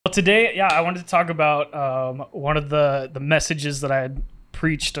Today, I wanted to talk about one of the messages that I had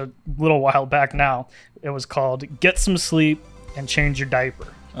preached a little while back now. It was called Get Some Sleep and Change Your Diaper.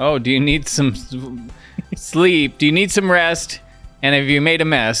 Oh, do you need some sleep? Do you need some rest? And have you made a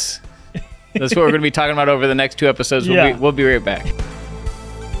mess? That's what we're going to be talking about over the next 2 episodes. We'll be right back.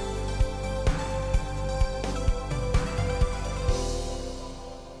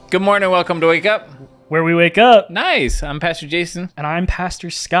 Good morning. Welcome to Wake Up, where we wake up. Nice. I'm Pastor Jason. And I'm Pastor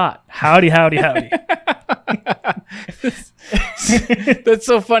Scott. Howdy, howdy, howdy. That's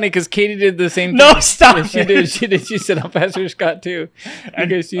so funny because Katie did the same thing. No, stop. Yeah, she did. She said, I'm Pastor Scott too.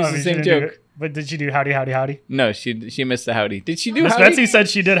 Because she used the same joke. But did she do howdy, howdy, howdy? No, she missed the howdy. Did she do Miss howdy? Betsy said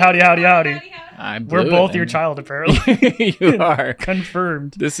she did howdy, howdy, howdy. We're both your child, apparently. You are.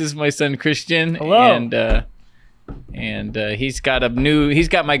 Confirmed. This is my son, Christian. Hello. And he's got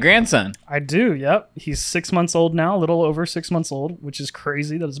my grandson. I do, yep. He's 6 months old now, a little over 6 months old, which is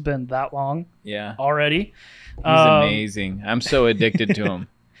crazy that it's been that long already. He's amazing. I'm so addicted to him.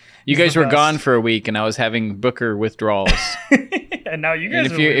 You guys were gone for a week, and I was having Booker withdrawals. And now you guys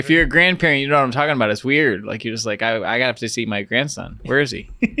and if you're a grandparent, you know what I'm talking about. It's weird. Like, you're just like, I have to see my grandson. Where is he?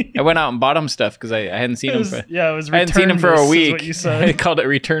 I went out and bought him stuff because I hadn't seen him. It was I hadn't seen him for a week. What you said. I called it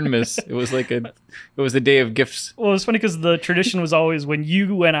return miss. It was like it was the day of gifts. Well, it was funny because the tradition was always when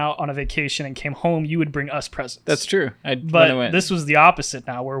you went out on a vacation and came home, you would bring us presents. That's true. But this was the opposite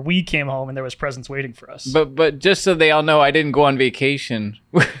now, where we came home and there was presents waiting for us. But just so they all know, I didn't go on vacation.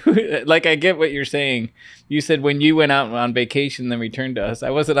 Like, I get what you're saying. You said when you went out on vacation, then returned to us. I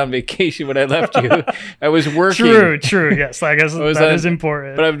wasn't on vacation when I left you. I was working. True. Yes, I guess that is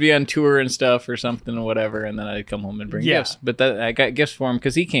important. But I would be on tour and stuff or something or whatever, and then I'd come home and bring gifts. But I got gifts for him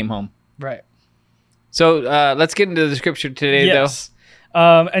because he came home. Right. So let's get into the scripture today, though.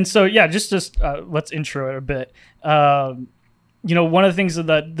 And so, just let's intro it a bit. One of the things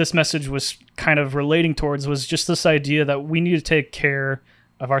that this message was kind of relating towards was just this idea that we need to take care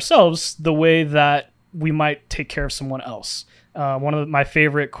of ourselves the way that we might take care of someone else. One of my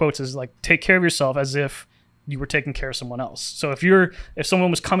favorite quotes is like, take care of yourself as if you were taking care of someone else. So if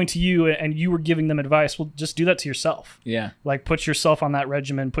someone was coming to you and you were giving them advice, well, just do that to yourself. Yeah. Like, put yourself on that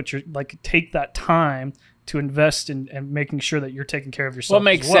regimen, take that time to invest in making sure that you're taking care of yourself. Well,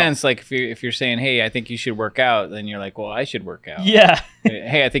 it makes sense. Like, if you're saying, hey, I think you should work out, then you're like, well, I should work out. Yeah.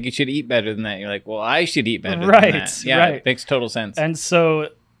 Hey, I think you should eat better than that. You're like, well, I should eat better than that. Yeah, right. It makes total sense. And so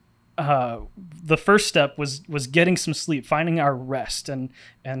the first step was getting some sleep, finding our rest. And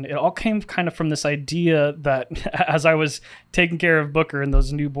it all came kind of from this idea that as I was taking care of Booker in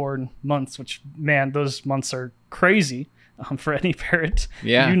those newborn months, which, man, those months are crazy. For any parent,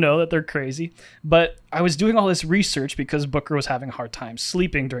 you know that they're crazy. But I was doing all this research because Booker was having a hard time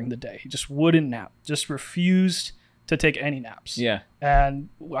sleeping during the day. He just wouldn't nap, just refused to take any naps. Yeah. And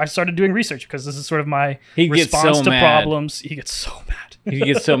I started doing research because this is sort of my response to problems. He gets so mad. He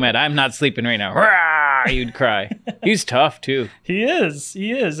gets so mad. I'm not sleeping right now. Rah! You'd cry. He's tough too. He is.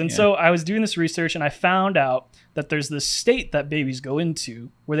 And so I was doing this research and I found out that there's this state that babies go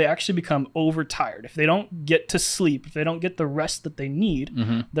into where they actually become overtired. If they don't get to sleep, if they don't get the rest that they need,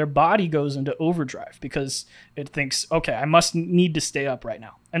 their body goes into overdrive because it thinks, okay, I must need to stay up right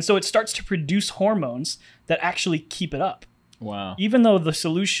now. And so it starts to produce hormones that actually keep it up. Wow. Even though the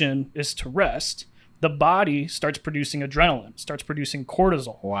solution is to rest, the body starts producing adrenaline, starts producing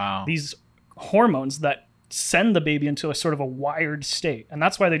cortisol. Wow. These hormones that send the baby into a sort of a wired state. And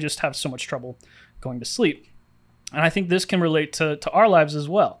that's why they just have so much trouble going to sleep. And I think this can relate to our lives as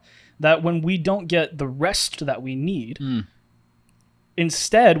well, that when we don't get the rest that we need,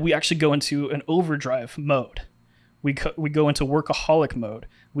 instead, we actually go into an overdrive mode. We go into workaholic mode.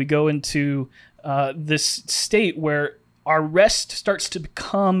 We go into this state where our rest starts to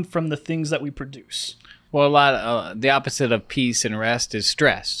come from the things that we produce. Well, the opposite of peace and rest is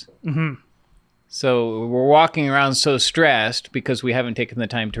stress. Mm-hmm. So we're walking around so stressed because we haven't taken the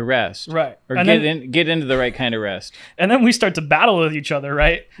time to rest. Right. Or get into the right kind of rest. And then we start to battle with each other,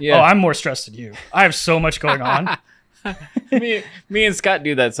 right? Yeah. Oh, I'm more stressed than you. I have so much going on. me and Scott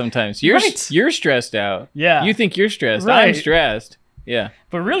do that sometimes. You're stressed out. Yeah. You think you're stressed. Right. I'm stressed. Yeah.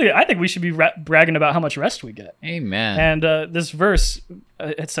 But really, I think we should be bragging about how much rest we get. Amen. And this verse,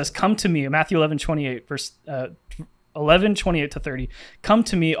 it says, come to me, Matthew 11:28, verse 11:28 to 30. Come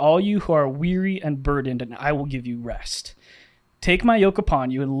to me, all you who are weary and burdened, and I will give you rest. Take my yoke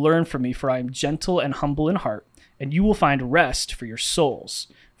upon you and learn from me, for I am gentle and humble in heart, and you will find rest for your souls.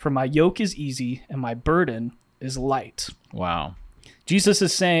 For my yoke is easy and my burden is light. Wow. Jesus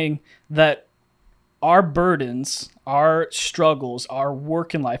is saying that our burdens, our struggles, our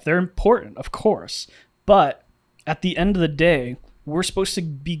work in life, they're important, of course. But at the end of the day, we're supposed to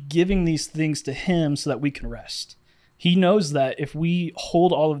be giving these things to him so that we can rest. He knows that if we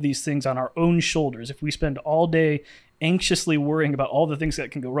hold all of these things on our own shoulders, if we spend all day anxiously worrying about all the things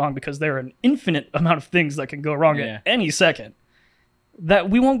that can go wrong, because there are an infinite amount of things that can go wrong at any second, that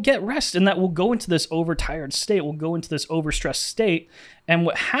we won't get rest, and that we'll go into this overtired state, we'll go into this overstressed state, and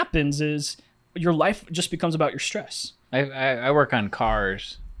what happens is your life just becomes about your stress. I work on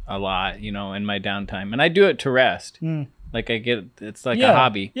cars a lot, you know, in my downtime, and I do it to rest. Like it's like a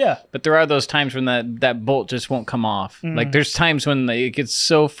hobby. Yeah. But there are those times when that bolt just won't come off. Like there's times when it gets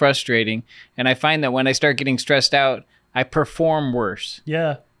so frustrating, and I find that when I start getting stressed out, I perform worse.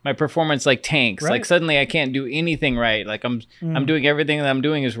 Yeah. My performance like tanks. Like suddenly I can't do anything right. Like I'm doing everything that I'm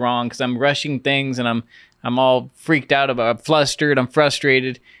doing is wrong because I'm rushing things, and I'm all freaked out about. I'm flustered. I'm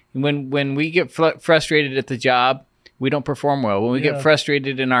frustrated. When we get frustrated at the job, we don't perform well. When we get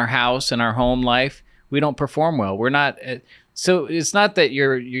frustrated in our house and our home life, we don't perform well. We're not. So it's not that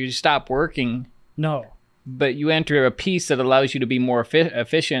you stop working. No. But you enter a peace that allows you to be more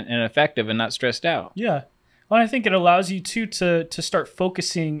efficient and effective and not stressed out. Yeah. Well, I think it allows you to start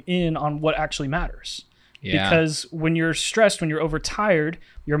focusing in on what actually matters. Yeah. Because when you're stressed, when you're overtired,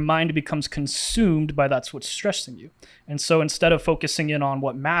 your mind becomes consumed by that's what's stressing you. And so instead of focusing in on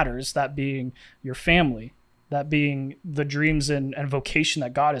what matters, that being your family, that being the dreams and vocation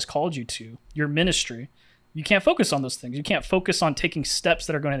that God has called you to, your ministry, you can't focus on those things. You can't focus on taking steps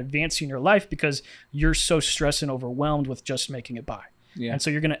that are going to advance you in your life because you're so stressed and overwhelmed with just making it by. Yeah. And so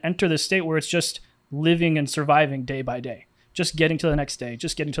you're going to enter this state where it's just living and surviving day by day, just getting to the next day,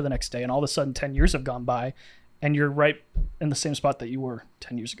 just getting to the next day. And all of a sudden 10 years have gone by and you're right in the same spot that you were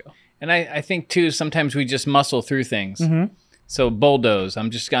 10 years ago. And I think too, sometimes we just muscle through things. So bulldoze. I'm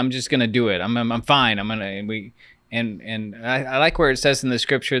just gonna do it. I'm fine. I like where it says in the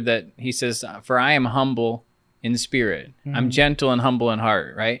scripture that he says, "For I am humble in spirit. I'm gentle and humble in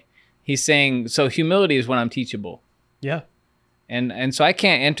heart." Right? He's saying, so humility is when I'm teachable. Yeah. And so I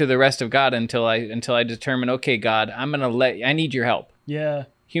can't enter the rest of God until I determine, okay, God, I need your help. Yeah.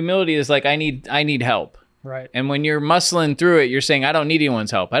 Humility is like I need help. Right. And when you're muscling through it, you're saying, I don't need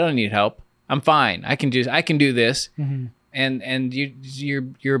anyone's help. I don't need help. I'm fine. I can do this. And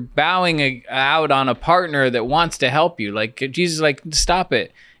you're bowing out on a partner that wants to help you. Like Jesus is like, stop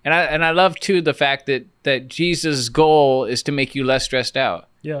it. And I love too the fact that Jesus' goal is to make you less stressed out.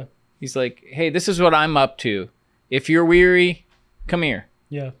 Yeah. He's like, hey, this is what I'm up to. If you're weary, come here.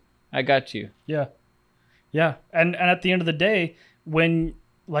 Yeah. I got you. Yeah. Yeah. And at the end of the day, when,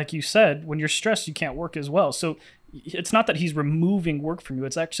 like you said, when you're stressed, you can't work as well. So it's not that he's removing work from you.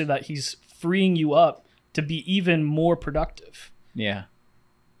 It's actually that he's freeing you up to be even more productive. Yeah.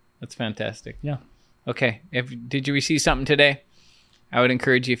 That's fantastic. Yeah. Okay. Did you receive something today? I would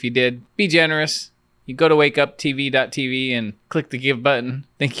encourage you, if you did, be generous. You go to wakeuptv.tv and click the give button.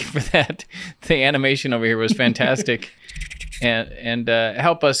 Thank you for that. The animation over here was fantastic. and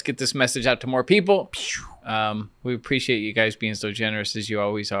help us get this message out to more people. We appreciate you guys being so generous as you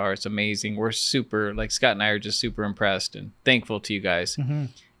always are. It's amazing. We're super, like Scott and I are just super impressed and thankful to you guys.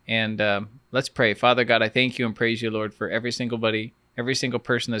 And let's pray. Father God, I thank you and praise you, Lord, for every single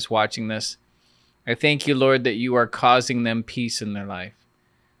person that's watching this. I thank you, Lord, that you are causing them peace in their life.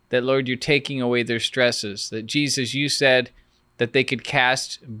 That, Lord, you're taking away their stresses. That, Jesus, you said that they could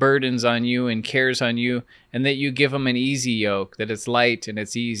cast burdens on you and cares on you, and that you give them an easy yoke, that it's light and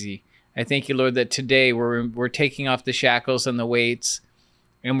it's easy. I thank you, Lord, that today we're taking off the shackles and the weights,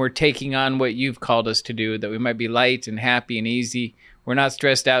 and we're taking on what you've called us to do, that we might be light and happy and easy. We're not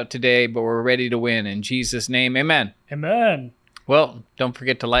stressed out today, but we're ready to win. In Jesus' name, amen. Amen. Well, don't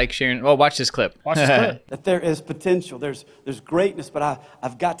forget to like, share, and watch this clip. Watch this clip. That there is potential. There's greatness, but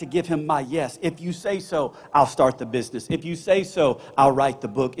I've got to give him my yes. If you say so, I'll start the business. If you say so, I'll write the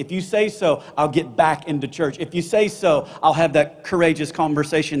book. If you say so, I'll get back into church. If you say so, I'll have that courageous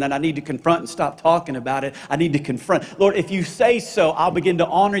conversation that I need to confront and stop talking about it. I need to confront. Lord, if you say so, I'll begin to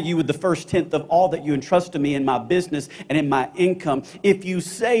honor you with the first tenth of all that you entrust to me in my business and in my income. If you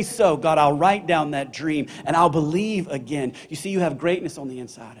say so, God, I'll write down that dream and I'll believe again. You see, you have greatness on the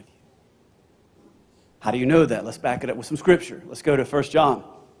inside of you. How do you know that? Let's back it up with some scripture. Let's go to 1 John. It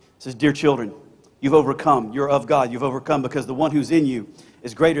says, dear children, you've overcome. You're of God. You've overcome because the one who's in you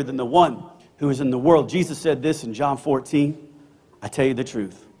is greater than the one who is in the world. Jesus said this in John 14. I tell you the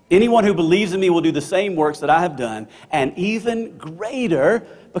truth. Anyone who believes in me will do the same works that I have done, and even greater,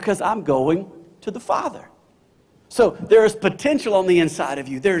 because I'm going to the Father. So there is potential on the inside of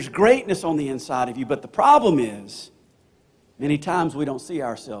you. There's greatness on the inside of you. But the problem is, many times we don't see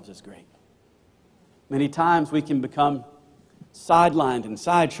ourselves as great. Many times we can become sidelined and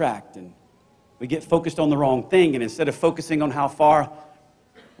sidetracked and We get focused on the wrong thing, and instead of focusing on how far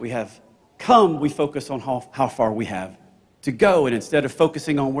we have come, we focus on how far we have to go. And instead of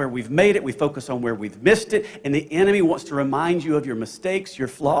focusing on where we've made it, we focus on where we've missed it. And the enemy wants to remind you of your mistakes, your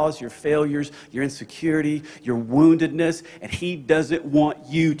flaws, your failures, your insecurity, your woundedness. And he doesn't want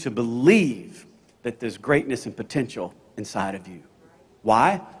you to believe that there's greatness and potential inside of you.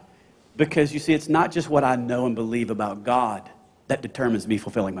 Why? Because you see, it's not just what I know and believe about God that determines me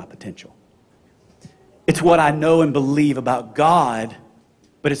fulfilling my potential. It's what I know and believe about God,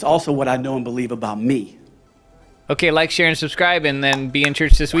 but it's also what I know and believe about me. Okay, like, share, and subscribe, and then be in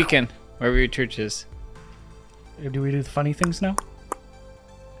church this weekend, wherever your church is. Do we do the funny things now?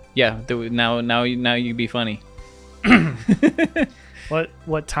 Yeah, now you be funny.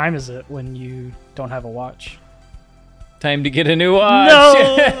 What time is it when you don't have a watch? Time to get a new watch.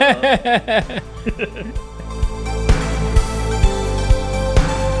 No!